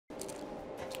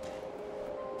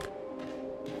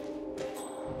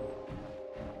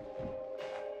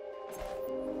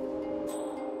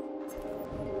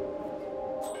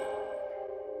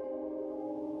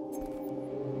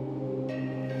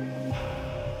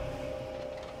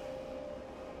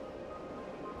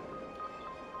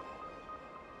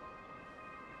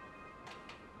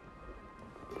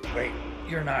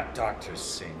You're not Dr.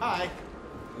 Singh. Hi.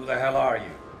 Who the hell are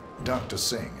you? Dr.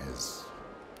 Singh is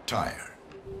tired.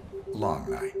 Long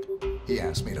night. He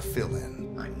asked me to fill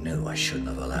in. I knew I shouldn't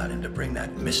have allowed him to bring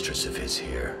that mistress of his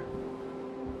here.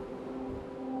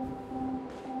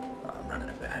 I'm running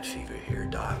a bad fever here,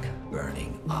 Doc.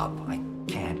 Burning up. I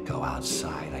can't go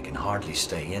outside. I can hardly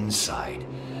stay inside.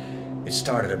 It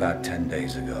started about 10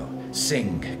 days ago.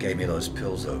 Singh gave me those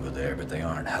pills over there, but they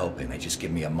aren't helping. They just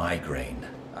give me a migraine.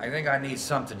 I think I need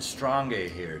something stronger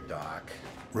here, Doc.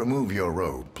 Remove your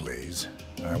robe, please.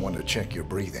 I want to check your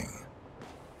breathing.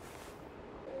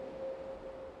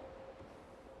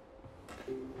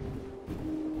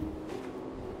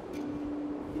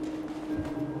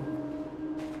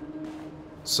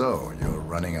 So, you're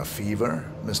running a fever,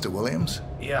 Mr. Williams?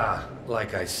 Yeah,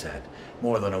 like I said,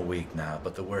 more than a week now,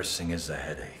 but the worst thing is the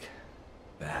headache.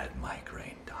 Bad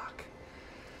migraine, Doc.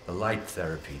 The light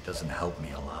therapy doesn't help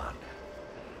me a lot.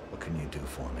 What can you do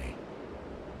for me?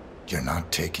 You're not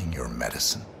taking your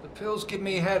medicine? The pills give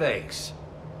me headaches.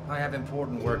 I have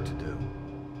important work to do.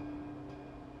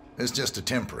 It's just a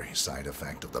temporary side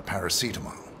effect of the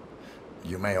paracetamol.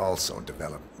 You may also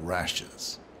develop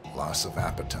rashes, loss of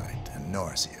appetite, and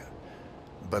nausea.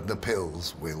 But the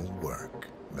pills will work,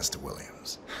 Mr.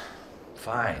 Williams.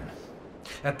 Fine.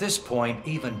 At this point,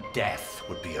 even death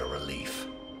would be a relief.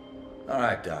 All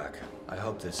right, Doc. I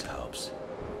hope this helps.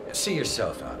 See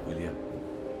yourself out, will you?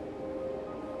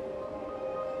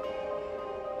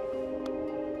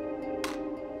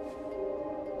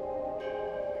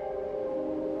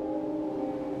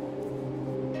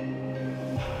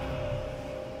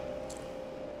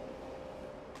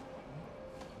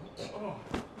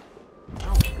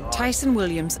 Tyson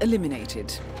Williams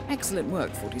eliminated. Excellent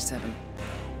work, 47.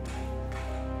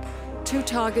 2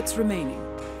 targets remaining.